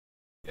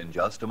In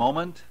just a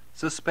moment,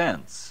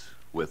 Suspense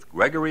with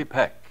Gregory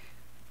Peck.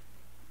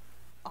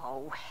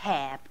 Oh,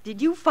 Hap,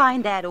 did you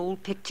find that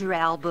old picture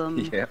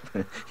album?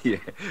 Yeah.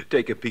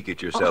 Take a peek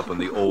at yourself in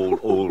the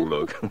old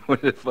look. One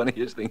of the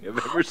funniest thing I've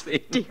ever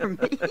seen. Dear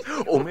me.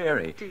 Oh,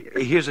 Mary,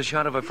 here's a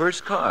shot of our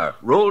first car.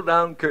 Rolled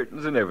down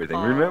curtains and everything,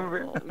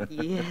 remember? Oh,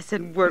 yes,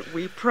 and weren't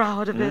we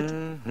proud of it?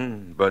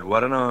 Mm-hmm. But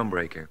what an arm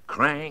breaker.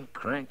 Crank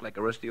like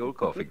a rusty old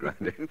coffee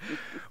grinder.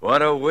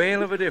 What a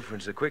whale of a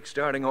difference the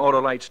quick-starting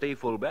Autolite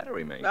stay-full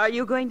battery makes. Are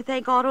you going to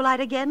thank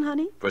Autolite again,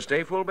 honey? For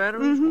stay-full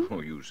batteries? Mm-hmm.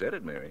 Oh, you said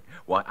it, Mary.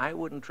 Why, I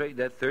wouldn't trade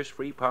that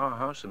thirst-free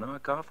powerhouse in our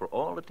car for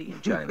all the tea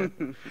in China.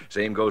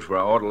 Same goes for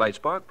our Autolite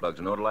spark plugs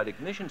and Autolite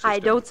ignition system. I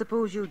don't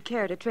suppose you'd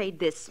care to trade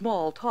this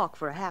small talk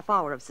for a half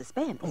hour of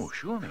suspense. Oh,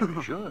 sure,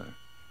 Mary, sure.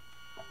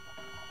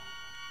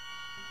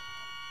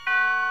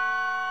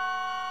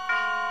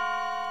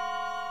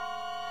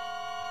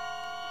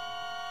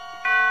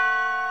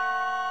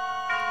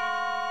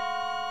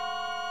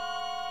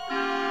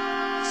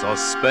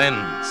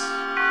 Suspense.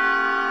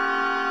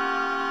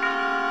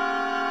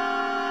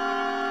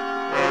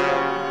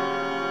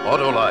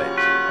 Autolite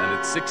and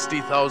its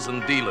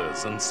 60,000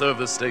 dealers and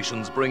service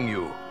stations bring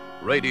you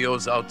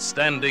radio's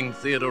outstanding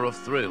theater of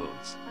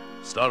thrills.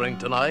 Starring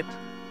tonight,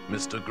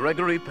 Mr.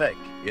 Gregory Peck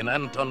in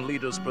Anton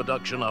Leader's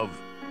production of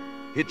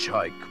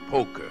Hitch-Hike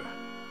Poker,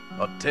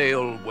 a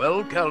tale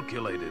well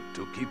calculated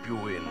to keep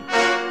you in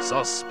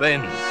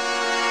suspense.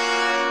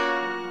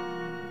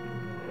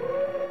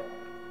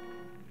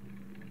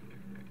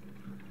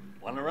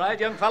 Want to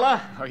ride, young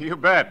fella? Oh, you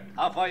bet.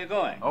 How far you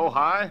going? Oh,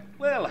 hi.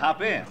 Well,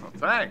 hop in. Well,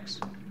 thanks.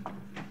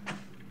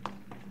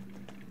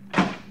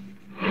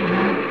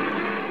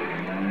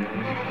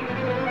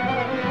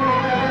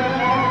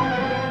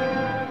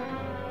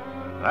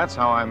 That's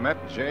how I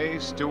met J.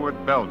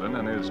 Stewart Belden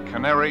in his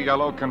canary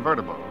yellow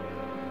convertible.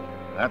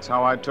 That's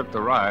how I took the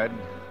ride.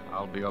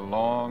 I'll be a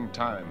long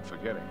time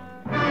forgetting.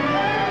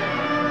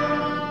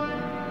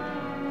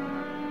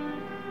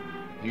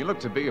 He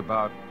looked to be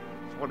about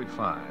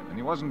 45, and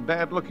he wasn't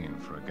bad looking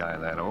for a guy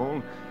that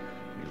old.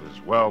 He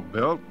was well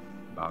built,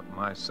 about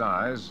my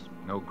size,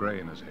 no gray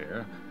in his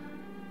hair.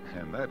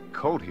 And that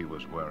coat he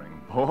was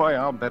wearing, boy,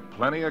 I'll bet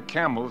plenty of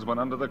camels went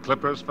under the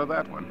clippers for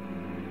that one.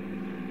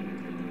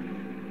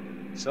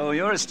 So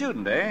you're a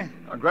student, eh?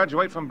 I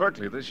graduate from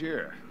Berkeley this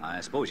year. I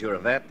suppose you're a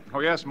vet. Oh,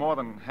 yes, more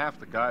than half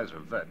the guys are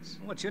vets.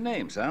 What's your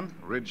name, son?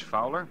 Ridge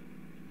Fowler?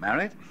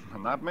 Married?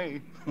 Not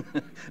me.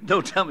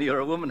 Don't tell me you're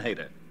a woman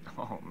hater.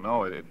 Oh,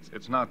 no,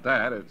 it's not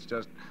that. It's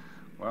just,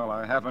 well,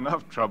 I have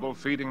enough trouble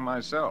feeding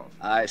myself.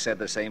 I said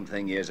the same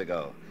thing years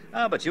ago.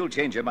 But you'll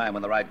change your mind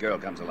when the right girl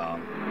comes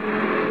along.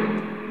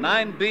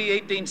 9B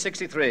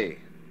 1863.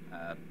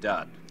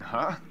 Dud.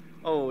 Huh?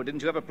 Oh,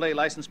 didn't you ever play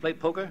license plate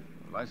poker?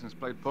 License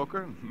plate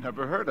poker?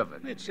 Never heard of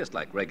it. It's just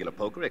like regular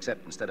poker,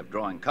 except instead of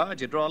drawing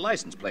cards, you draw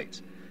license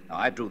plates. Now,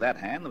 I drew that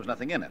hand. There was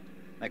nothing in it.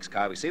 Next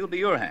card we see will be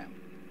your hand.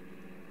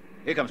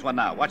 Here comes one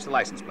now. Watch the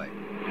license plate.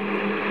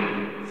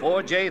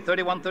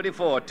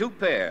 4J3134, 2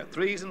 pair,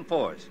 3s and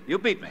 4s. You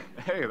beat me.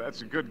 Hey,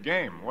 that's a good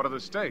game. What are the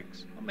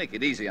stakes? Well, make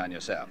it easy on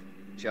yourself.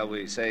 Shall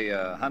we say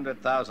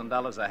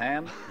 $100,000 a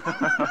hand?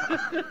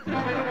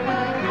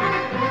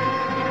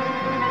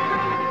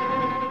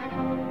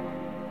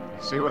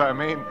 See what I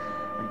mean?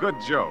 A good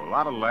Joe, a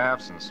lot of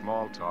laughs and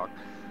small talk,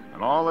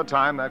 and all the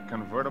time that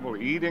convertible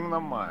eating the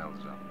miles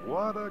up.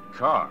 What a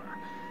car.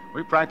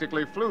 We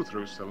practically flew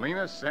through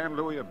Salinas, San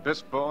Luis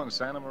Obispo, and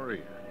Santa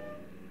Maria.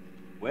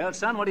 Well,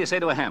 son, what do you say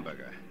to a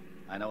hamburger?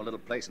 I know a little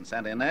place in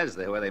Santa Ynez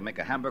where they make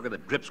a hamburger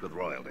that drips with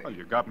royalty. Well,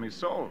 you got me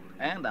sold.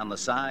 And on the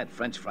side,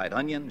 French fried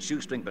onion,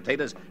 shoestring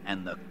potatoes,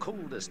 and the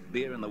coldest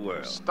beer in the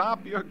world.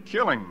 Stop, you're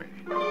killing me.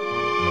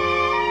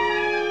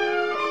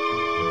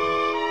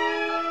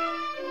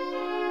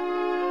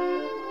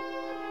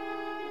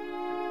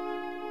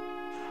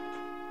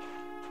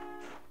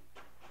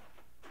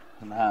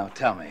 Now,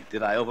 tell me,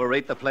 did I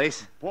overrate the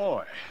place?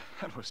 Boy,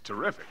 that was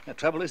terrific. The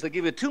trouble is they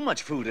give you too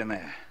much food in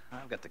there.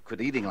 I've got to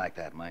quit eating like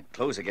that. My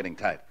clothes are getting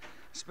tight,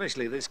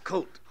 especially this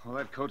coat. Well,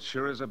 that coat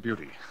sure is a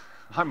beauty.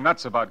 I'm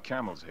nuts about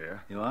camels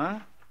here. You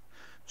are?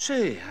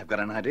 Say, I've got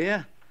an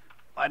idea.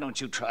 Why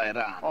don't you try it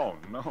on? Oh,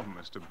 no,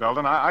 Mr.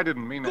 Belden. I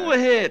didn't mean Go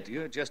ahead.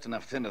 You're just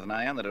enough thinner than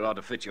I am that it ought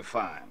to fit you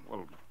fine.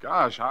 Well,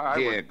 gosh, I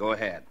Here, would... go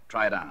ahead.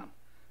 Try it on.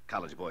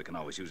 College boy can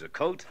always use a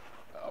coat.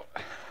 Oh,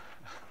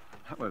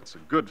 well, it's a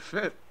good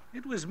fit.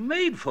 It was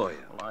made for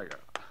you. Well,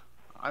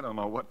 I don't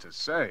know what to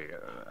say.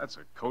 That's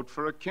a coat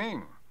for a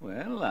king.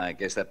 Well, I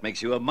guess that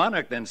makes you a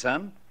monarch then,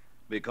 son,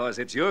 because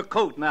it's your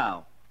coat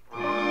now.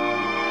 I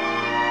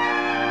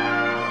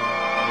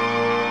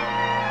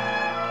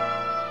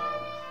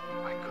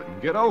couldn't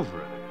get over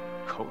it.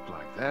 A coat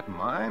like that,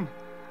 mine?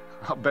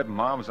 I'll bet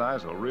Mom's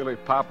eyes will really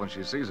pop when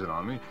she sees it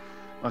on me.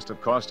 Must have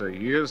cost a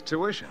year's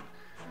tuition.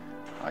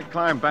 I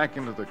climbed back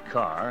into the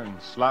car and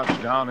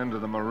slouched down into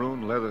the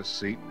maroon leather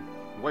seat and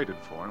waited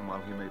for him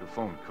while he made a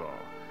phone call.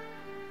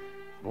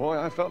 Boy,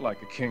 I felt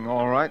like a king,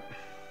 all right.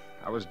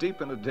 I was deep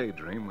in a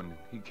daydream when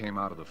he came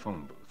out of the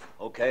phone booth.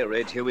 Okay,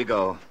 Ridge, here we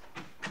go.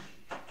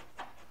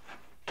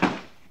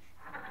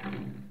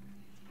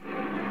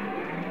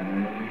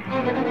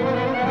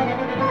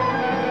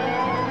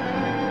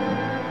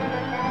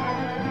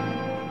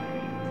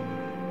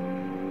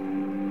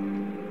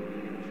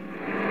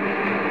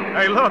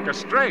 Hey, look, a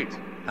straight.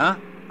 Huh?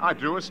 I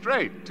drew a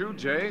straight.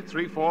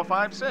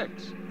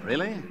 2J3456.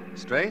 Really?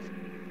 Straight?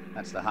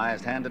 That's the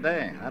highest hand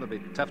today. That'll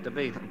be tough to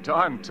beat.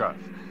 Darn tough.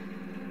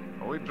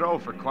 Well, we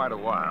drove for quite a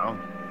while,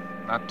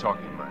 not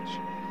talking much.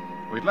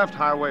 We'd left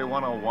Highway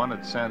 101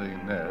 at Santa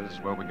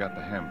Ynez, where we got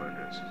the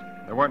hamburgers.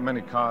 There weren't many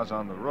cars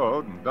on the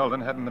road, and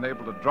Belden hadn't been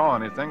able to draw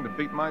anything to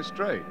beat my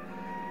straight.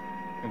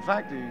 In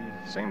fact, he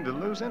seemed to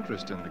lose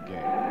interest in the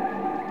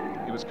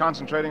game. He was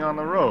concentrating on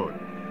the road.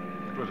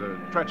 It was a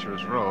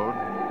treacherous road,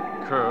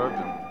 curved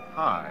and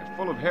high,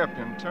 full of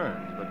hairpin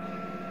turns, but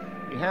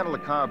he handled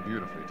the car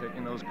beautifully,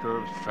 taking those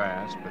curves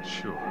fast but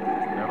sure,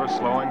 never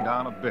slowing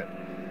down a bit.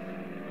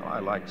 Well, I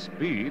like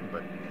speed,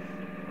 but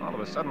all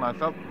of a sudden I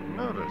felt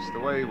nervous, the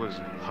way he was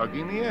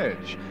hugging the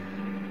edge.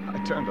 I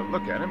turned to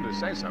look at him to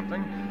say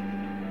something,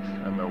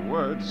 and the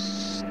words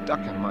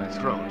stuck in my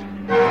throat.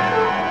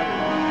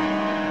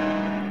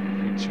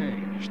 He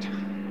changed.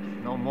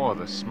 No more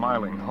the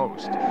smiling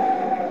host.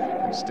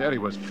 Instead, he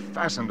was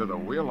fastened to the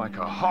wheel like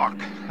a hawk.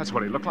 That's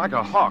what he looked like,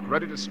 a hawk,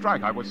 ready to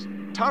strike. I was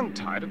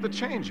tongue-tied at the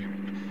change in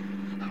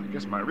him. I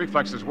guess my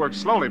reflexes worked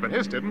slowly, but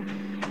his didn't.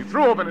 He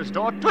threw open his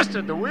door,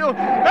 twisted the wheel.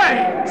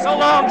 Hey! So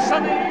long,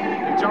 Sonny!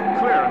 He jumped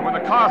clear, and when the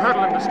car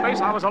hurtled into space,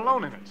 I was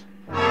alone in it.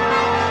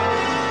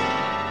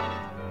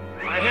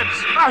 My head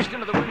smashed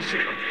into the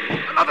windshield.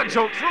 Another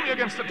jolt threw me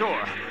against the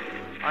door.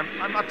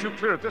 I'm not too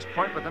clear at this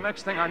point, but the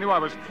next thing I knew, I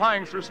was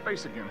flying through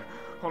space again.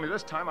 Only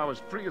this time, I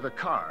was free of the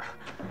car.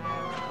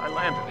 I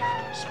landed,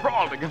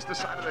 sprawled against the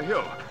side of the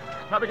hill.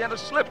 I began to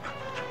slip,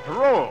 to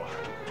roll.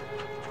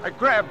 I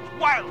grabbed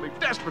wildly,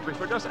 desperately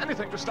for just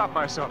anything to stop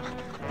myself.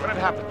 When it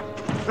happened,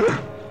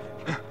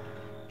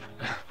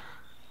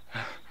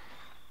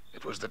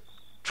 it was the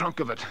trunk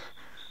of a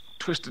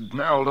twisted,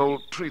 gnarled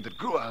old tree that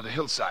grew out of the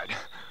hillside.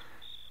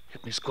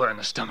 Hit me square in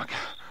the stomach,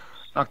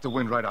 knocked the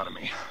wind right out of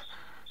me.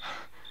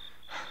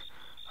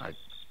 I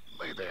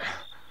lay there,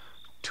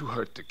 too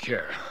hurt to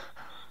care.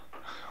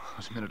 It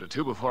was a minute or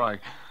two before I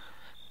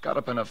got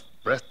up enough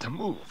breath to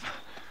move.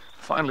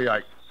 Finally,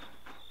 I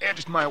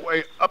edged my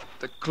way up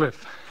the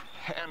cliff,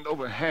 hand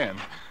over hand.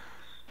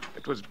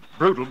 It was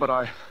brutal, but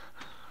I was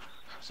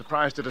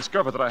surprised to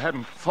discover that I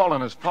hadn't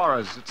fallen as far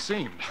as it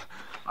seemed.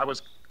 I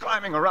was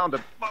climbing around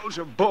a bulge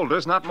of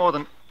boulders not more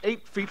than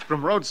 8 feet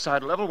from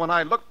roadside level when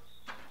I looked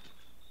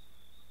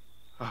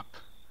up.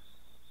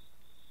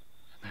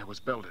 And there was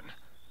Belden,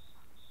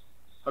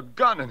 a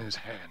gun in his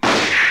hand.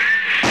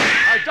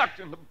 I ducked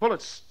and the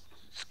bullets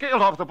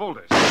scaled off the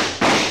boulders.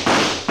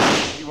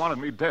 He wanted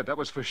me dead, that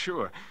was for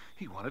sure.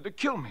 He wanted to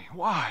kill me.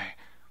 Why?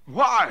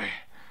 Why?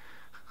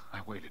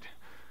 I waited,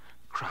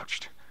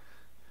 crouched.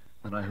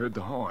 Then I heard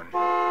the horn.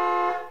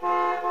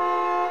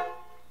 I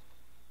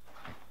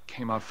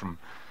came out from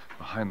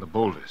behind the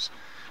boulders,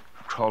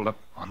 crawled up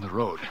on the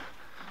road.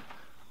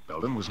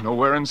 Belden was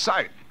nowhere in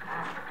sight.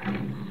 I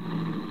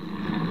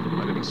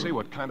didn't see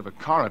what kind of a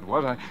car it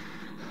was. I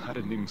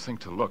didn't even think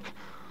to look.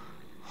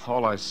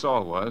 All I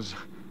saw was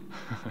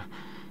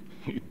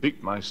he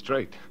beat my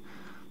straight.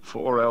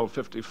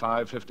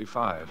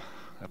 4L5555.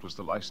 That was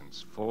the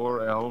license.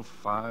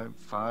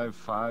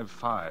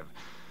 4L5555.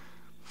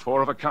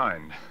 4 of a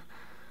kind.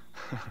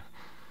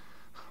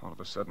 All of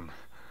a sudden,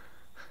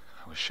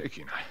 I was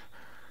shaking.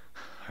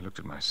 I looked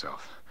at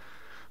myself.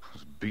 I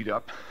was beat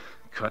up,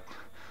 cut,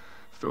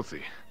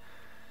 filthy.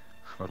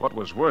 But what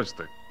was worse,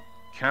 the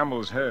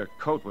camel's hair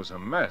coat was a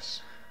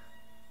mess.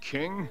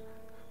 King?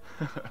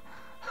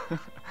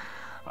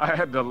 I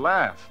had to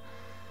laugh.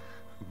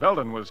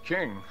 Belden was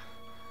king.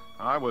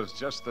 I was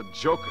just the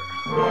joker.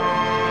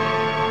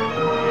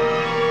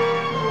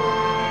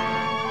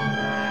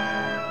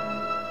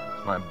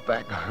 My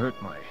back hurt,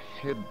 my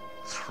head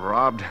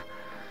throbbed.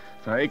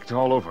 I ached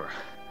all over.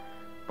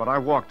 But I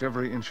walked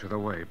every inch of the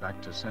way back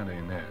to Santa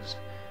Ynez.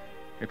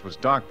 It was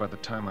dark by the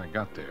time I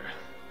got there.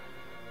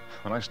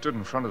 When I stood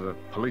in front of the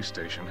police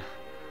station,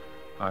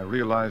 I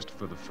realized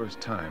for the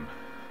first time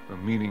the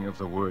meaning of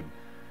the word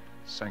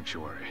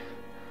sanctuary.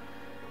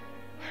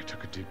 I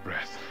took a deep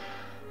breath.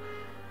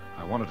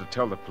 I wanted to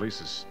tell the police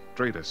as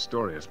straight a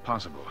story as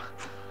possible.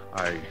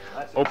 I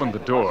opened the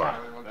door.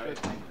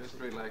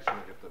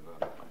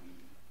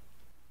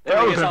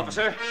 There he is,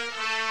 officer.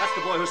 That's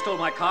the boy who stole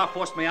my car,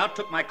 forced me out,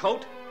 took my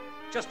coat.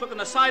 Just look in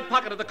the side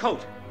pocket of the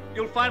coat.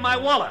 You'll find my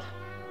wallet.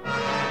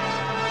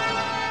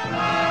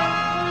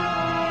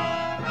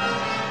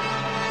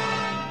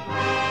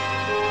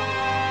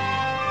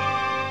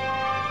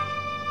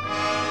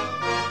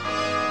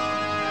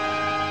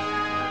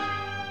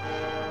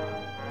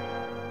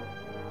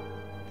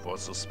 For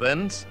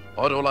Suspense,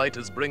 Autolite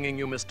is bringing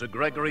you Mr.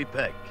 Gregory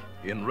Peck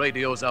in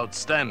radio's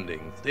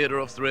outstanding theater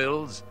of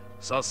thrills,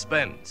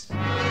 Suspense. Say,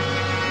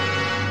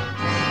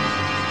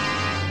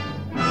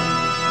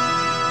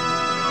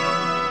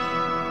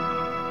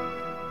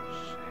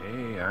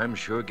 I'm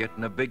sure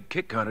getting a big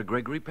kick out of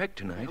Gregory Peck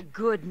tonight. Oh,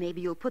 good.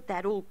 Maybe you'll put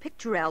that old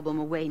picture album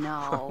away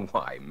now.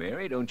 Why,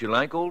 Mary, don't you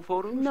like old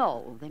photos?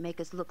 No, they make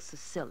us look so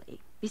silly.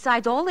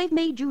 Besides, all they've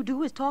made you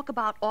do is talk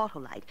about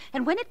Autolite.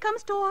 And when it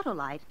comes to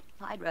Autolite,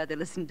 I'd rather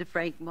listen to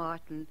Frank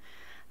Martin.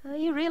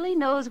 He really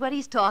knows what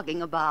he's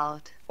talking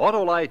about.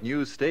 Autolite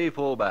new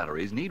stay-full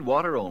batteries need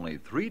water only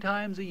 3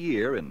 times a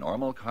year in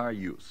normal car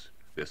use.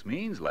 This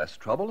means less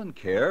trouble and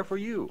care for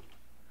you.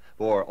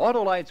 For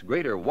Autolite's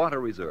greater water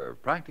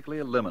reserve practically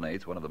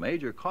eliminates one of the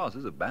major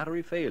causes of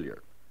battery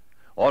failure.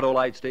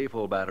 Autolite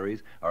stay-full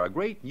batteries are a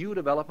great new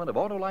development of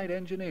Autolite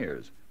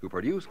engineers who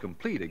produce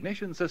complete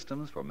ignition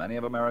systems for many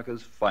of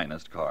America's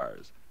finest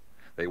cars.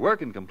 They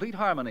work in complete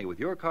harmony with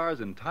your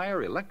car's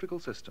entire electrical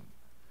system.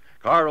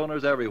 Car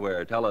owners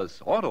everywhere tell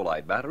us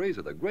Autolite batteries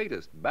are the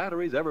greatest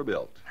batteries ever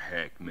built.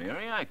 Heck,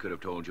 Mary, I could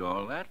have told you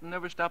all that and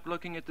never stopped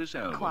looking at this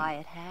album.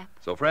 Quiet, Hap.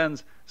 So,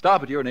 friends,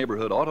 stop at your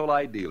neighborhood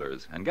Autolite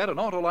dealers and get an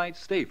Autolite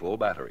stay-full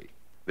battery.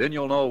 Then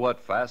you'll know what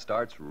fast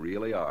starts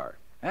really are.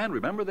 And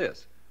remember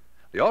this.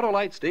 The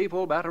Autolite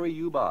stay-full battery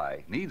you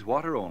buy needs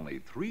water only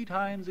 3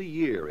 times a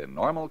year in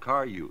normal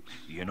car use.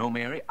 You know,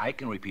 Mary, I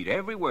can repeat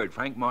every word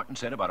Frank Martin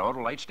said about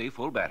Autolite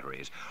stay-full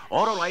batteries.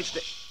 Autolite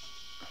stay...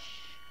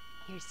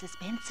 Here's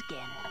Suspense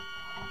again.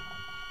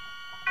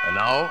 And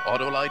now,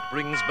 Autolite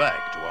brings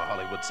back to our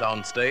Hollywood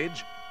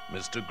soundstage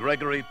Mr.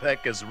 Gregory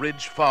Peck as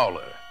Ridge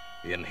Fowler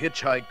in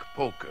Hitch-Hike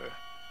Poker,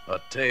 a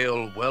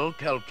tale well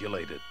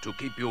calculated to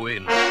keep you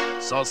in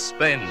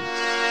suspense.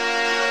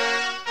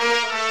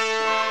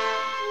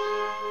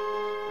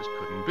 This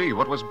couldn't be.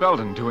 What was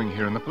Belden doing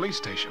here in the police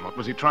station? What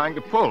was he trying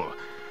to pull?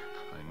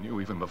 I knew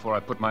even before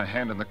I put my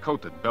hand in the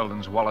coat that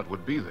Belden's wallet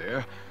would be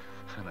there.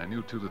 And I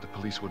knew, too, that the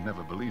police would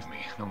never believe me,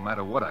 no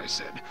matter what I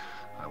said.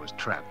 I was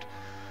trapped.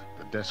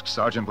 The desk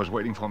sergeant was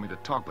waiting for me to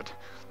talk, but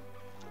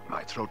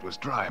my throat was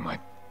dry, my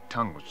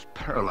tongue was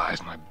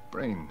paralyzed, my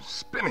brain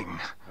spinning.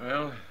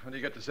 Well, what do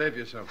you got to say for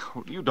yourself?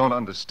 Oh, you don't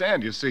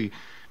understand, you see.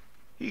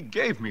 He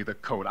gave me the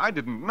coat. I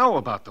didn't know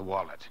about the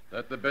wallet.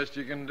 That the best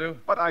you can do?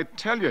 But I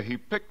tell you, he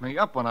picked me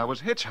up when I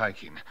was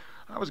hitchhiking.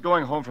 I was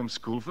going home from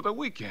school for the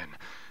weekend.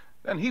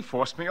 Then he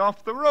forced me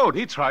off the road.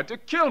 He tried to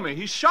kill me.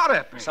 He shot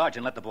at me.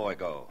 Sergeant, let the boy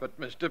go. But,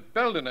 Mr.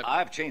 Belden...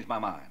 I've changed my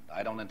mind.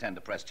 I don't intend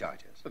to press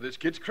charges. But this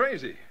kid's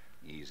crazy.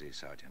 Easy,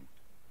 Sergeant.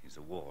 He's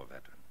a war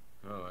veteran.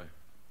 Oh, I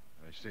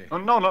see. Oh,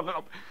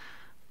 no.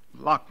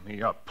 Lock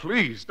me up,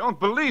 please. Don't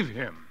believe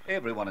him.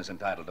 Everyone is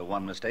entitled to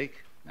one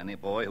mistake. Any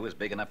boy who is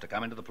big enough to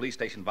come into the police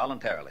station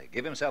voluntarily,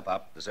 give himself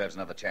up, deserves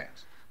another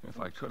chance.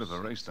 If I could have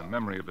erased the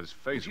memory of his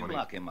face You when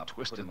lock he him up, put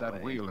twisted him that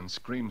away. wheel and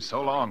screamed,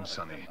 "So long,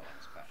 Sonny."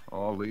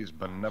 All these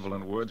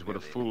benevolent words would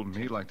have fooled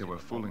me like they were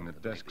fooling the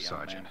desk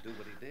sergeant.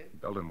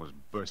 Belden was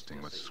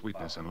bursting with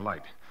sweetness and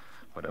light.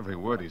 But every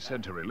word he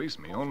said to release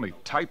me only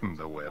tightened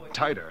the web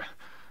tighter.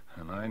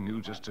 And I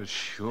knew just as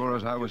sure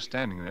as I was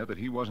standing there that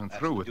he wasn't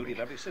through with me.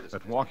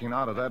 That walking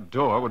out of that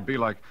door would be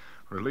like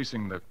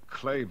releasing the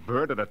clay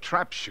bird at a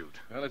trap chute.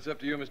 Well, it's up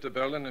to you, Mr.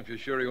 Belden, if you're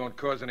sure he won't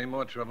cause any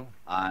more trouble.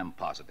 I'm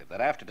positive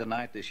that after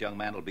tonight, this young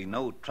man will be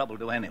no trouble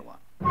to anyone.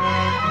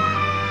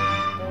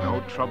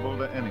 No trouble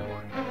to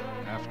anyone.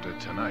 After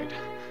tonight,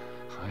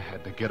 I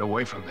had to get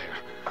away from there.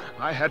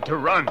 I had to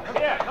run.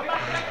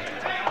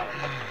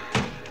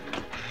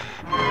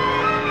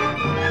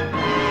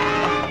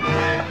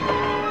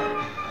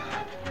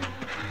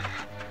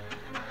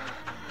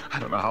 I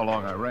don't know how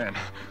long I ran.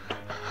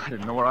 I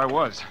didn't know where I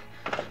was.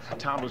 The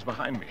town was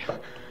behind me.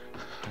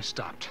 I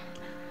stopped,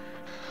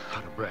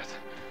 out of breath.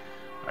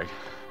 I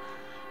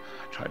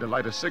tried to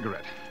light a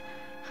cigarette.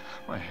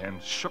 My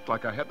hand shook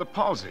like I had the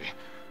palsy.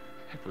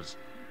 It was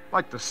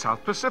like the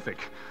South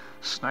Pacific.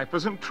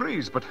 Snipers and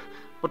trees, but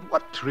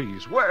what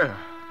trees? Where?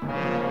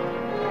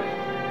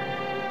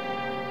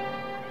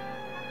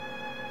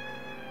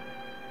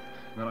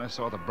 Then I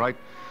saw the bright,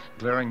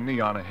 glaring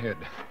neon ahead.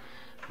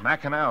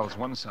 Mac and Al's,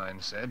 one sign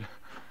said,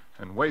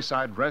 and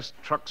Wayside Rest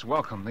Trucks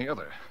Welcome, the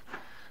other.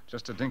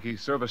 Just a dinky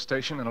service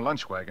station and a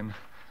lunch wagon,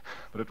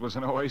 but it was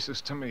an oasis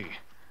to me.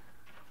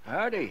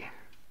 Howdy.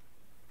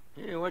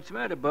 Hey, what's the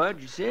matter,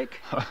 Bud? You sick?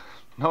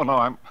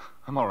 No,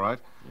 I'm all right.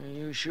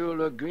 You sure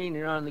look green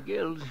around the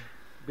gills.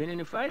 Been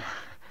in a fight?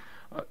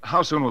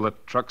 How soon will the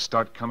trucks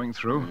start coming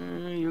through?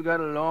 You got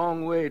a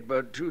long wait,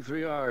 about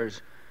 2-3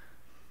 hours.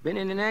 Been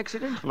in an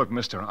accident? Look,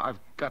 mister, I've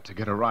got to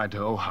get a ride to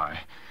Ojai.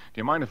 Do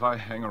you mind if I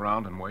hang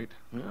around and wait?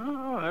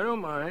 No, I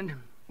don't mind.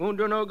 Won't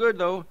do no good,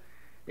 though.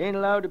 Ain't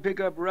allowed to pick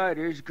up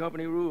riders,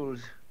 company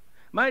rules.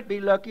 Might be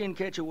lucky and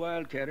catch a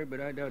wildcatter,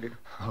 but I doubt it.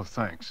 Oh,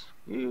 thanks.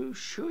 You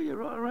sure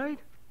you're all right?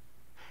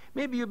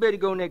 Maybe you better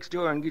go next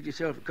door and get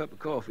yourself a cup of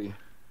coffee.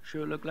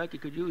 Sure look like you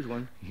could use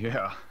one.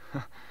 Yeah.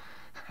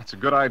 That's a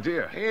good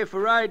idea. Hey, if a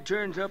ride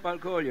turns up, I'll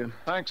call you.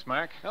 Thanks,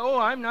 Mac. Oh,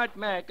 I'm not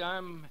Mac.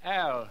 I'm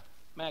Al.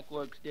 Mac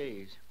works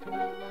days.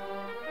 Well,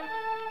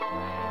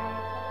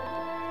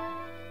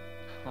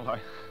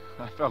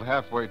 I felt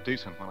halfway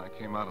decent when I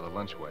came out of the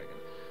lunch wagon.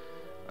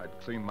 I'd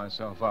cleaned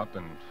myself up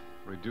and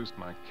reduced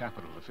my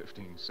capital to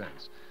 15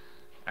 cents.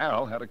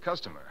 Al had a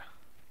customer.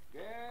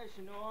 Gas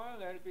and oil,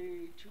 that'll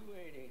be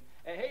 $2.80.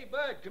 Hey,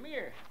 Bud, come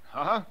here.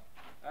 Huh?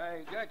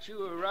 I got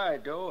you a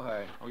ride to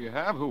Ojai. Oh, you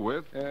have? Who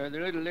with? The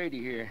little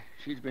lady here.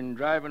 She's been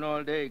driving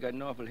all day, got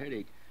an awful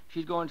headache.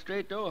 She's going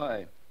straight to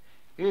Ojai.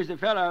 Here's the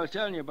fella I was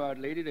telling you about,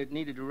 lady, that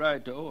needed a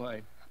ride to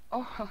Ojai.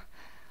 Oh,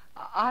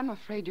 I'm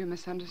afraid you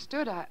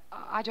misunderstood.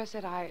 I just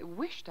said I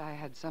wished I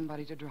had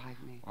somebody to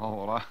drive me.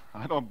 Oh, well,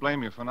 I don't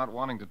blame you for not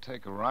wanting to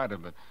take a rider,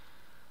 but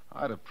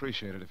I'd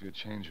appreciate it if you'd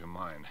change your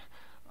mind.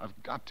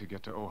 I've got to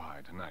get to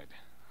Ojai tonight.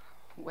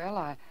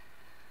 Well,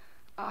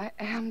 I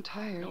am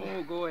tired.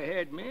 Oh, go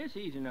ahead, miss.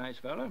 He's a nice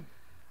fella.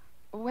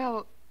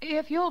 Well,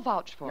 if you'll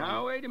vouch for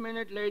Now, him. wait a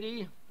minute,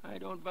 lady. I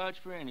don't vouch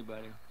for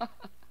anybody.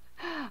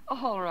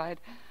 All right.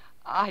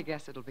 I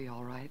guess it'll be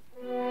all right.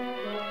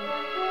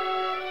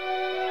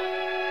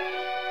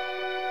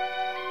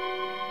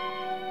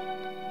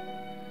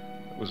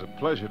 It was a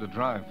pleasure to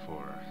drive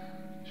for her.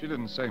 She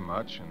didn't say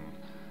much, and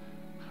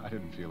I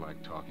didn't feel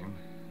like talking.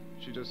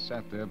 She just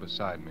sat there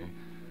beside me,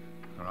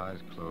 her eyes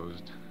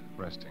closed,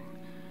 resting.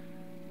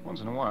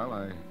 Once in a while,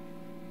 I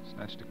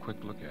snatched a quick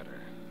look at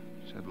her.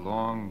 She had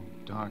long,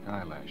 dark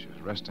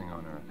eyelashes resting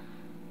on her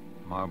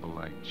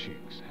marble-like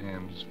cheeks,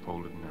 hands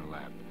folded in her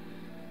lap.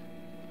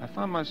 I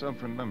found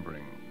myself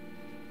remembering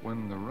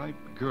when the right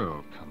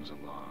girl comes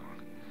along.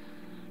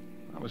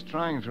 I was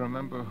trying to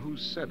remember who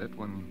said it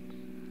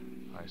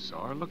when I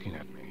saw her looking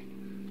at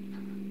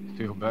me.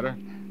 Feel better?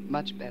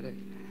 Much better.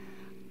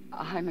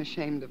 I'm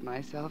ashamed of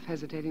myself,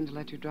 hesitating to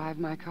let you drive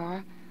my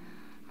car.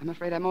 I'm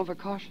afraid I'm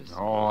overcautious.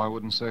 Oh, I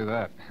wouldn't say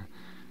that.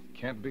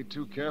 Can't be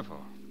too careful.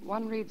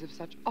 One reads of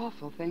such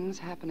awful things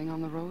happening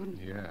on the road.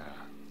 Yeah.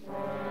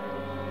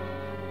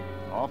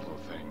 Awful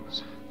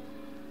things.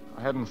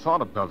 I hadn't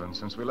thought of Belden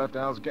since we left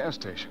Al's gas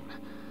station.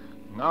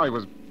 Now he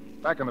was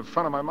back in the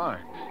front of my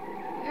mind.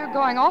 You're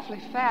going awfully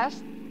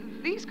fast.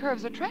 These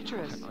curves are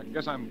treacherous. I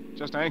guess I'm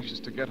just anxious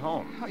to get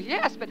home. Oh,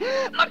 yes, but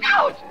look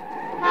out!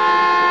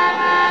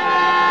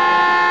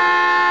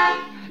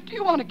 Do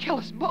you want to kill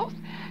us both?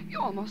 You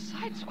almost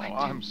sideswiped Oh,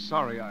 I'm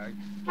sorry.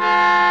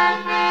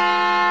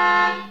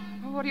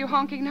 What are you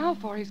honking now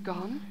for? He's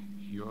gone.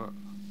 Your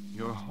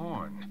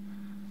horn.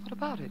 What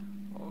about it?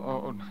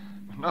 Oh,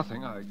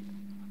 nothing. I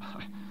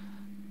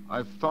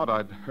thought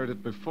I'd heard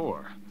it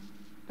before.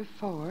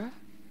 Before?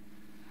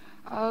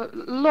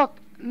 Look,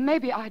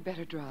 maybe I'd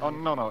better drive. Oh,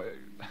 no.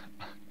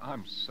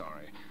 I'm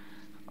sorry.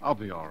 I'll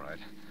be all right.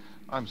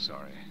 I'm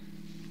sorry.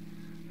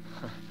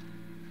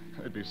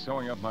 I'd be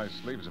sewing up my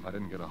sleeves if I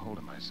didn't get a hold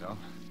of myself.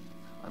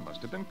 I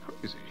must have been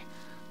crazy,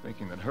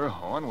 thinking that her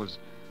horn was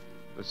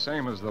the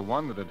same as the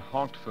one that had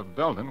honked for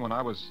Belden when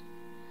I was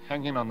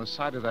hanging on the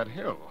side of that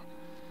hill.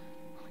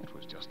 It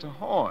was just a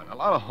horn. A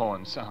lot of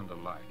horns sound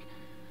alike.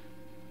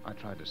 I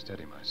tried to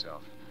steady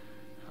myself.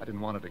 I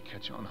didn't want her to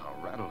catch on how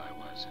rattled I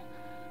was.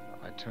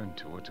 I turned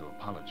to her to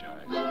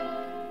apologize.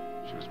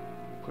 She was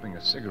putting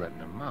a cigarette in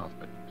her mouth,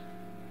 but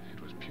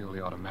it was purely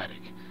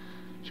automatic.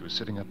 She was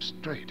sitting up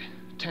straight,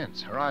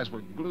 tense. Her eyes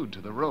were glued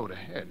to the road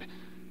ahead.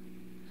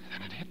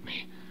 Then it hit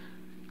me.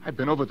 I'd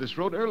been over this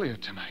road earlier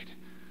tonight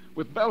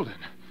with Belden.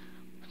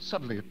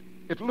 Suddenly,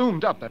 it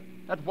loomed up,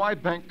 that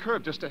wide bank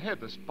curve just ahead,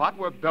 the spot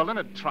where Belden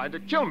had tried to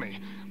kill me.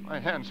 My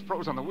hands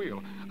froze on the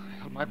wheel. I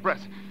held my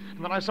breath,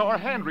 and then I saw her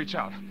hand reach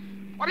out.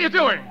 What are you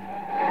doing?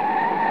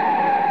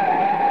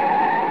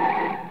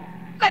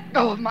 Let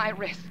go of my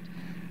wrist.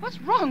 What's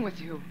wrong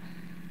with you?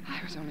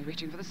 I was only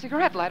reaching for the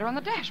cigarette lighter on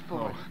the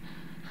dashboard.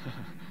 Oh.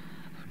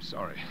 I'm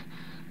sorry.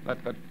 That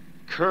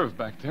curve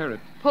back there, it...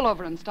 Pull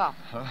over and stop.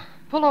 Huh?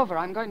 Pull over.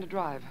 I'm going to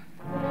drive.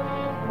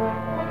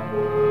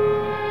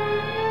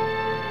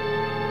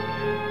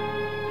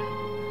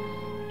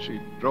 She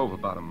drove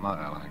about a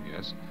mile, I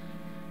guess.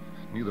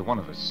 Neither one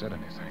of us said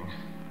anything.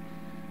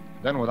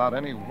 Then, without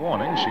any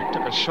warning, she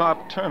took a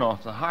sharp turn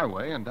off the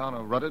highway and down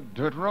a rutted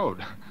dirt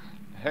road.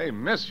 Hey,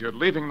 miss, you're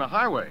leaving the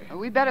highway.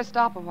 We better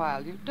stop a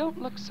while. You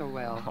don't look so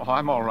well. Oh,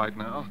 I'm all right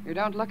now. You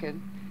don't look it.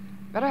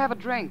 Better have a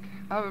drink.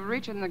 I'll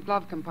reach in the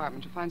glove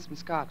compartment to find some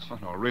scotch. Oh,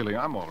 no, really,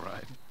 I'm all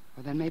right.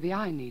 Well, then maybe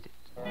I need it.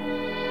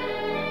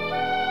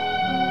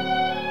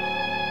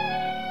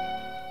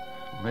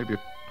 Maybe it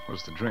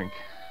was the drink.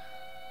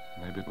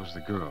 Maybe it was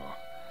the girl.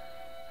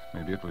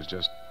 Maybe it was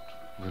just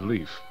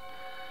relief.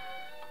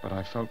 But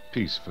I felt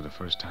peace for the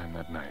first time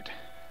that night.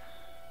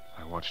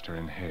 I watched her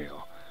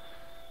inhale.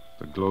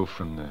 The glow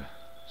from the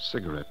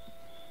cigarette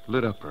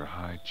lit up her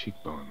high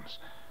cheekbones.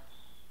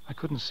 I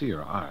couldn't see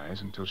her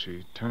eyes until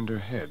she turned her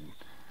head.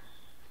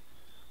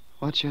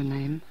 What's your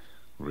name?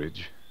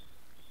 Ridge.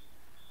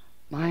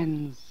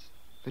 Mine's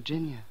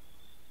Virginia.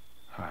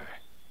 Hi.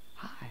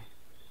 Hi.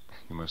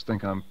 You must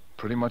think I'm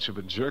pretty much of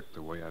a jerk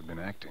the way I've been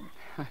acting.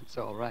 It's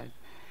all right.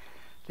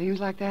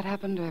 Things like that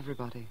happen to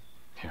everybody.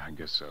 Yeah, I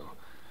guess so.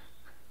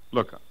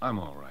 Look, I'm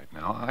all right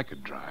now. I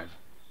could drive.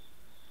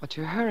 What's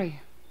your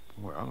hurry?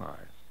 Well,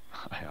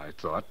 I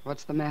thought...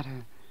 What's the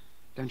matter?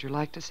 Don't you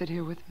like to sit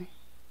here with me?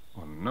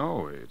 Well,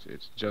 no,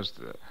 it's just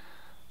that...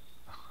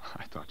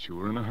 I thought you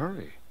were in a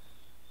hurry.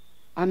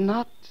 I'm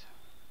not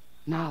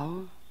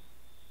now.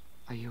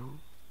 Are you?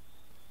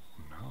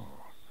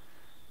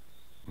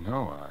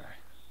 No,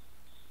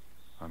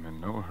 I'm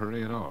in no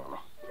hurry at all.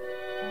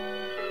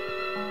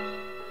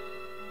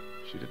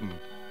 She didn't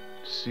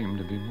seem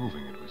to be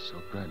moving. It was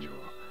so gradual.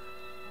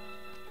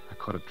 I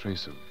caught a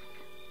trace of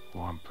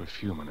warm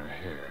perfume in her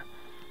hair.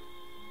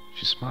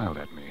 She smiled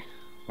at me.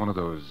 One of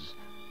those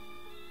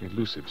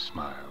elusive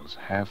smiles,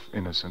 half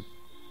innocent,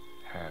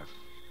 half...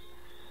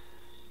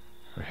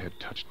 Her head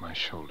touched my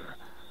shoulder.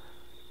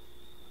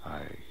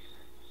 I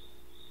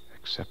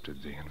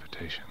accepted the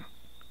invitation.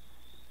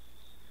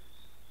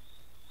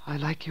 I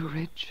like you,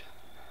 Ridge.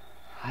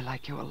 I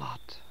like you a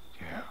lot.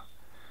 Yeah.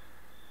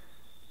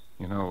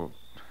 You know,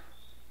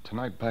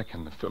 tonight back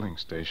in the filling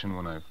station,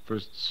 when I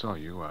first saw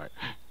you,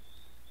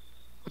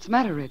 What's the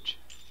matter, Ridge?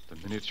 The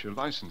miniature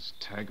license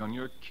tag on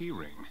your key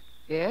ring.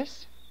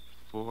 Yes?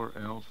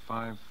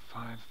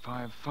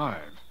 4L5555.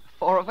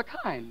 Four of a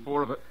kind.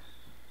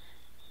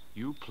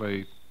 You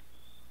play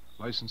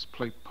license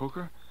plate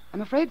poker?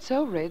 I'm afraid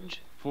so,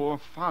 Ridge. 4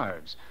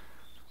 5s. It's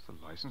the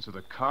license of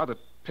the car that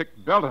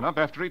picked Belden up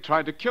after he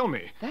tried to kill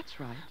me. That's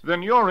right.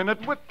 Then you're in it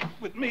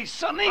with me,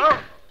 Sonny.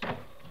 I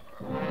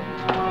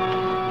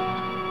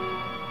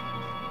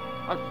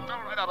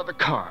fell right out of the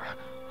car,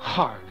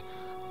 hard,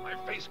 my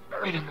face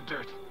buried in the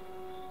dirt.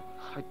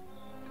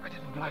 I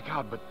didn't black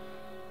out, but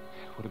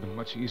it would have been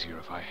much easier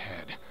if I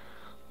had.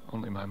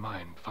 Only my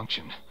mind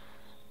functioned.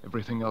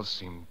 Everything else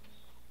seemed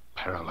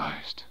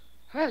paralyzed.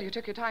 Well, you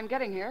took your time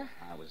getting here.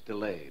 I was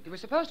delayed. You were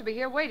supposed to be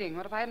here waiting.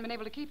 What if I hadn't been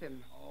able to keep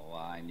him? Oh,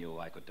 I knew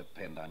I could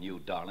depend on you,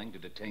 darling, to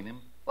detain him.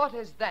 What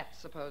is that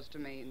supposed to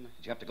mean?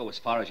 Did you have to go as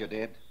far as you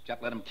did? Did you have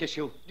to let him kiss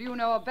you? Do you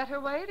know a better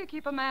way to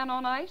keep a man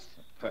on ice?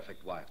 A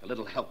perfect wife, a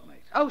little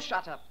helpmate. Oh,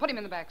 shut up. Put him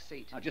in the back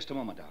seat. Now, just a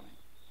moment, darling.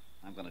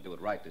 I'm going to do it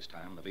right this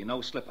time. There'll be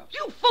no slip-ups.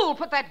 You fool!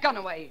 Put that gun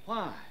away.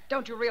 Why?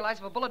 Don't you realize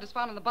if a bullet is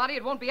found in the body,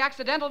 it won't be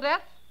accidental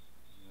death?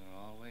 You're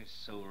always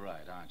so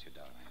right, aren't you,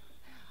 darling?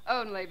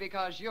 Only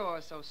because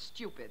you're so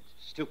stupid.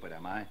 Stupid,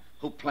 am I?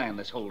 Who planned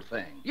this whole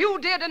thing? You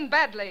did, and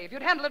badly. If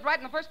you'd handled it right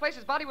in the first place,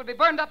 his body would be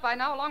burned up by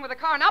now, along with the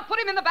car. Now put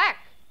him in the back.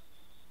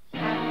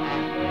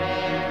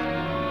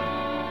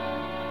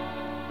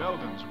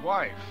 Belden's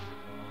wife.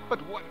 But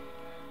what?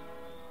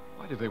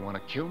 Why did they want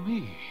to kill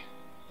me?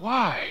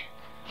 Why?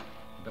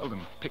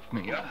 Belden picked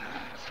me up,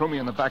 threw me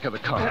in the back of the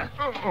car.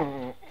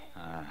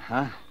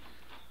 Uh-huh.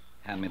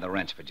 Hand me the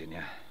wrench,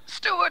 Virginia.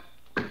 Stewart!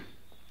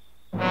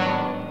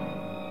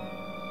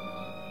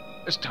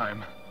 This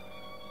time,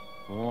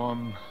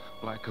 warm,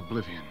 black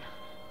oblivion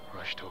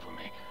rushed over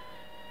me.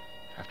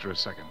 After a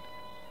second,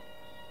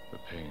 the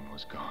pain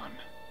was gone.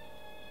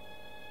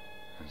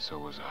 And so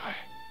was I.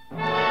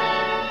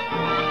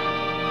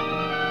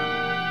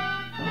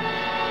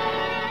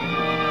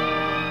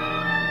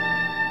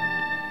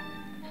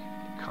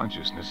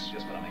 Consciousness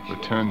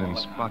returned in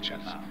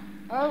splotches.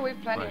 Oh, we've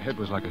plenty. My head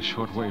was like a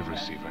shortwave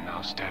receiver,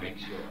 now static,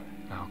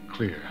 now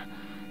clear,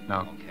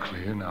 now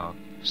clear, now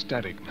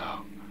static,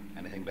 now.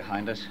 Anything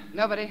behind us?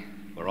 Nobody.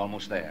 We're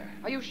almost there.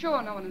 Are you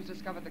sure no one has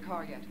discovered the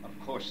car yet? Of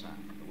course not.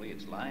 The way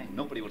it's lying,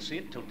 nobody will see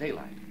it until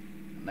daylight.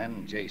 And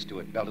then J.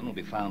 Stewart Belden will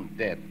be found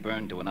dead,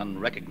 burned to an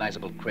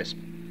unrecognizable crisp.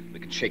 We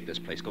can shake this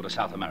place, go to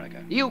South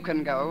America. You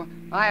can go.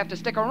 I have to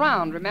stick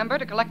around, remember,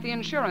 to collect the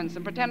insurance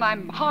and pretend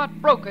I'm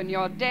heartbroken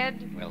you're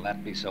dead. Will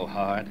that be so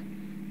hard?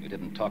 You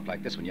didn't talk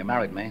like this when you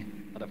married me.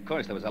 But of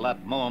course, there was a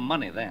lot more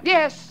money then.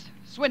 Yes,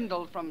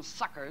 swindled from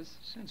suckers.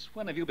 Since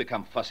when have you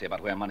become fussy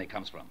about where money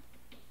comes from?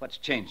 What's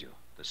changed you?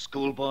 The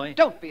schoolboy?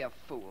 Don't be a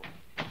fool.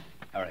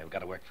 All right, we've got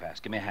to work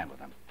fast. Give me a hand with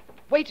them.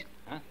 Wait.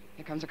 Huh?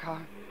 Here comes a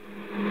car.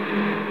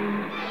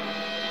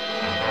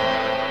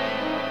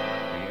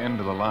 The end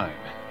of the line.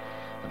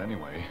 But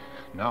anyway,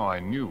 now I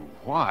knew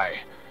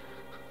why.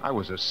 I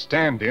was a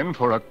stand-in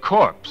for a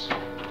corpse. Do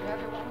you have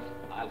your wallet?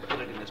 I'll put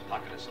it in this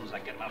pocket as soon as I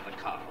get him out of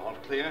the car. All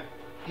clear?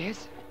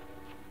 Yes.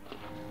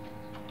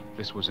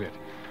 This was it.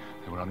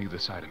 They were on either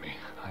side of me.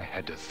 I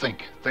had to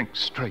think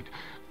straight.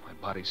 My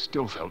body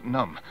still felt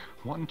numb.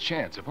 One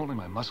chance. If only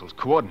my muscles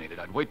coordinated,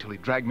 I'd wait till he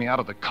dragged me out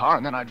of the car,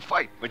 and then I'd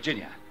fight.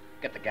 Virginia,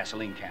 get the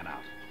gasoline can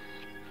out.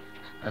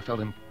 I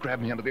felt him grab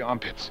me under the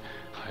armpits.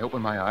 I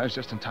opened my eyes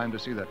just in time to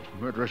see that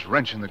murderous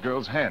wrench in the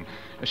girl's hand.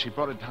 As she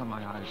brought it down,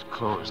 my eyes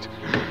closed.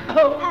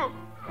 Oh!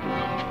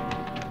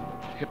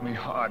 Hit me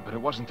hard, but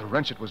it wasn't the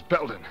wrench, it was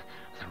Belden.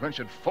 The wrench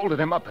had folded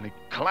him up, and he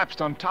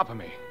collapsed on top of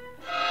me.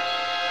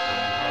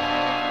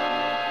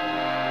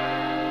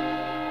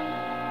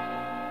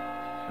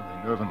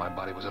 Every nerve in my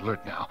body was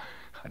alert now.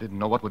 I didn't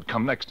know what would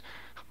come next,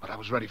 but I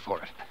was ready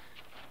for it.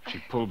 She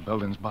pulled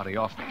Belden's body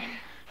off me.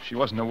 She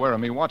wasn't aware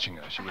of me watching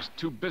her. She was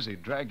too busy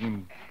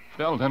dragging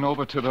Belden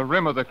over to the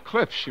rim of the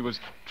cliff. She was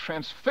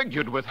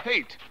transfigured with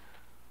hate.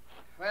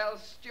 Well,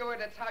 Stewart,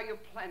 that's how you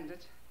planned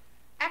it.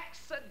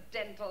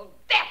 Accidental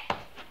death!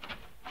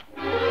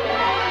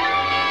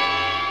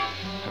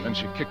 And then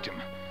she kicked him,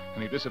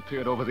 and he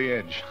disappeared over the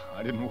edge.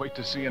 I didn't wait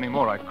to see any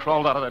more. I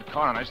crawled out of that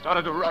car, and I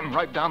started to run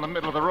right down the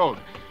middle of the road.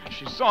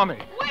 She saw me.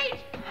 Wait!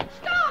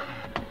 Stop!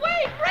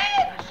 Wait,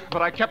 Red!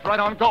 But I kept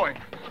right on going.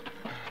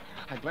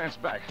 I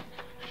glanced back.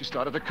 She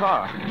started the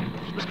car.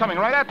 She was coming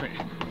right at me.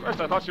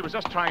 First, I thought she was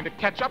just trying to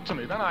catch up to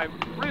me. Then I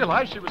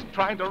realized she was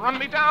trying to run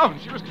me down.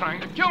 She was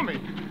trying to kill me.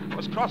 I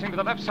was crossing to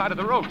the left side of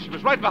the road. She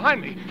was right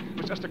behind me. It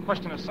was just a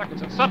question of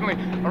seconds, and suddenly,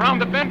 around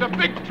the bend, a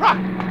big truck.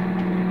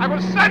 I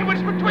was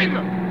sandwiched between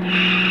them.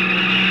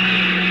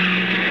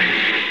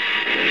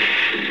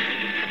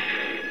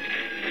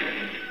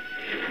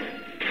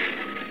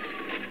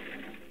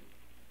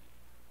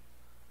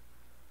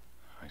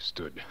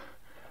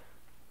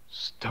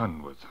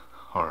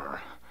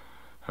 Horror.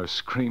 Her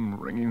scream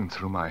ringing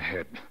through my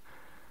head.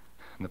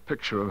 And the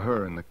picture of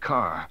her in the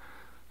car,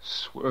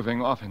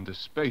 swerving off into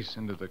space,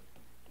 into the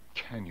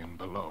canyon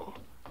below.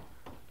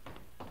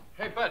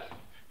 Hey, Bud,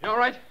 you all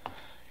right?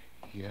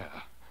 Yeah.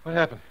 What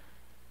happened?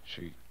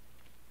 She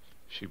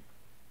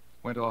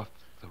went off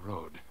the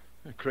road.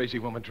 A crazy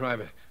woman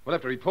driver. We'll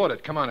have to report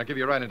it. Come on, I'll give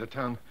you a ride into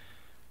town.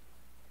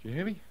 Do you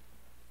hear me?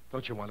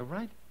 Don't you want a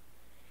ride?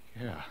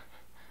 Yeah.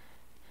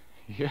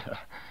 Yeah,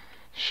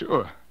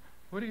 sure.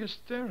 What are you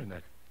staring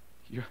at?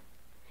 Your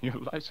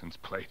license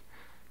plate.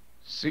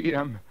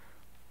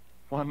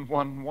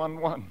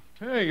 CM1111.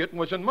 Hey, it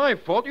wasn't my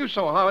fault. You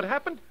saw how it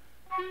happened.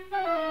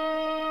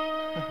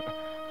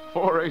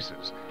 4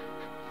 aces.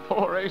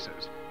 4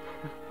 aces.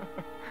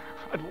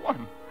 I'd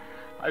won.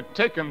 I'd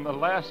taken the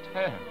last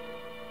hand.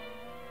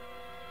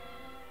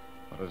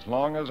 But as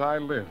long as I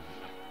live,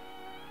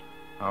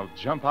 I'll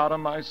jump out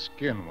of my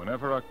skin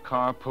whenever a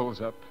car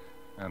pulls up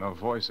and a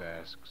voice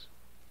asks,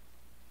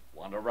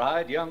 Want a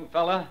ride, young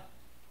fella?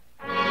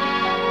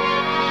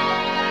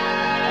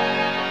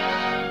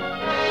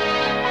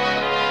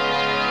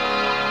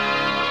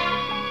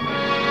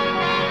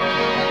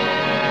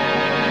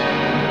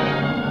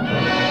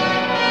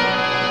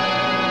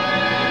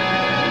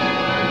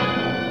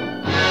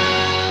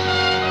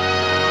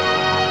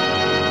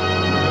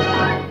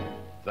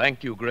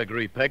 Thank you,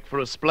 Gregory Peck, for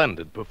a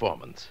splendid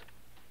performance.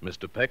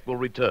 Mr. Peck will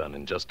return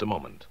in just a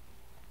moment.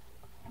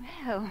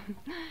 Well,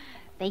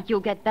 think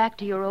you'll get back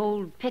to your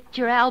old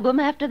picture album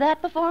after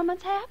that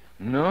performance, Hap?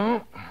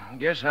 No,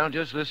 guess I'll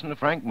just listen to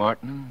Frank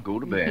Martin and go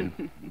to bed.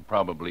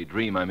 Probably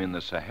dream I'm in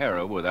the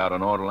Sahara without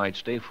an Autolite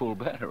Stay Full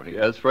battery.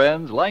 Yes,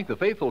 friends, like the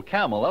faithful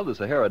camel of the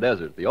Sahara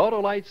Desert, the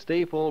Autolite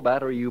Stay Full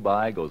battery you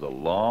buy goes a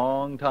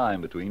long time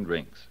between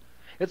drinks.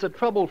 It's a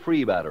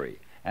trouble-free battery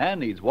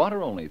and needs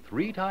water only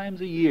 3 times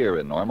a year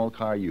in normal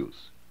car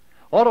use.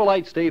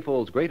 Autolite Stay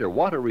Full's greater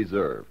water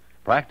reserve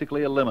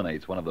practically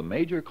eliminates one of the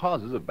major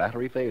causes of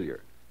battery failure.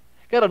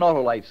 Get an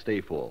Autolite Stay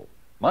Full.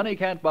 Money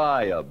can't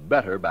buy a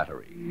better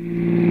battery.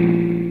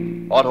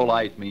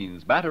 Autolite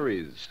means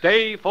batteries.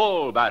 Stay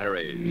full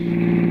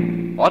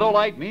batteries.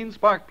 Autolite means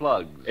spark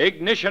plugs.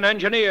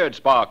 Ignition-engineered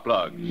spark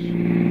plugs.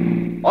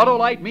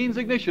 Autolite means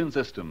ignition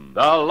system.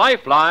 The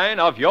lifeline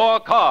of your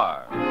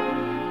car.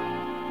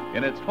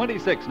 In its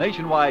 26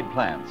 nationwide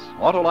plants,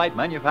 Autolite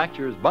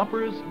manufactures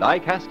bumpers, die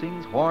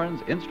castings,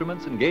 horns,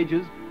 instruments and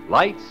gauges,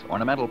 lights,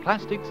 ornamental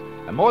plastics,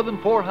 and more than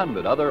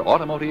 400 other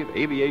automotive,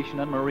 aviation,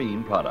 and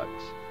marine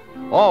products.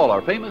 All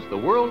are famous the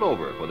world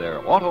over for their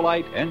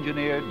Autolite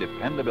engineered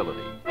dependability.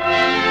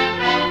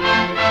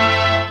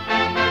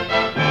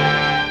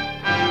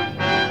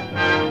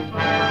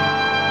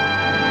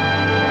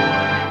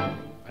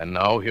 And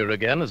now here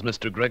again is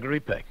Mr. Gregory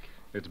Peck.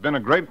 It's been a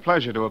great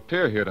pleasure to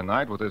appear here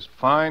tonight with this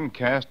fine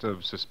cast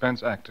of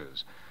suspense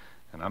actors.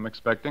 And I'm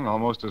expecting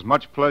almost as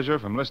much pleasure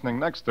from listening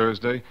next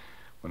Thursday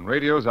when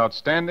radio's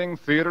outstanding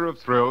theater of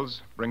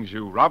thrills brings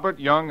you Robert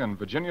Young and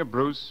Virginia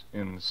Bruce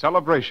in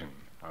Celebration,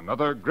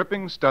 another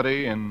gripping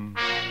study in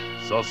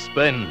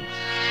Suspense.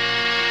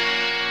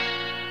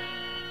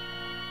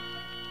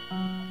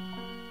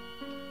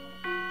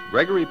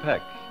 Gregory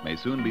Peck may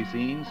soon be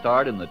seen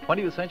starred in the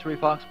 20th Century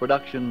Fox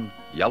production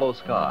Yellow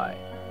Sky.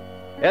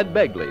 Ed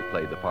Begley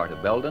played the part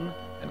of Belden,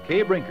 and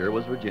Kay Brinker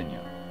was Virginia.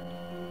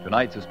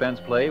 Tonight's suspense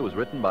play was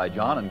written by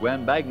John and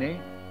Gwen Bagney,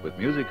 with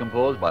music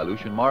composed by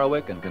Lucien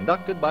Morawick and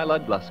conducted by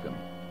Lud Gluskin.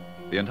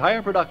 The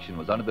entire production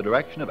was under the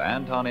direction of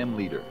Anton M.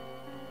 Leader.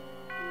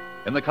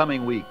 In the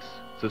coming weeks,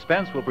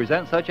 Suspense will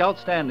present such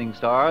outstanding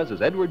stars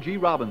as Edward G.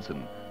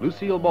 Robinson,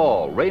 Lucille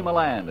Ball, Ray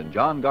Milland, and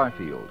John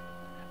Garfield.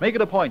 Make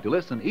it a point to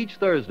listen each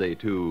Thursday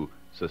to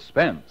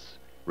Suspense,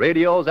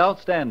 radio's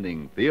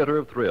outstanding theater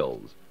of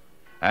thrills.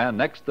 And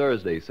next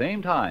Thursday,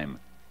 same time,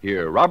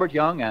 hear Robert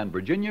Young and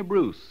Virginia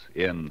Bruce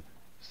in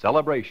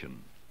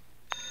Celebration.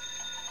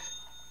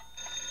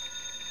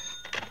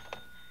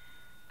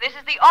 This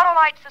is the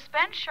Autolite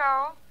Suspense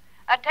Show.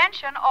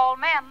 Attention, all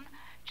men.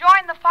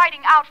 Join the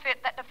fighting outfit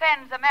that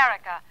defends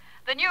America,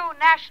 the new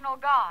National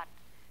Guard.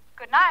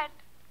 Good night.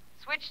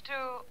 Switch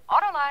to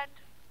Autolite.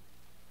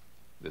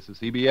 This is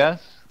CBS,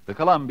 the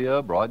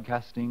Columbia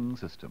Broadcasting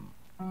System.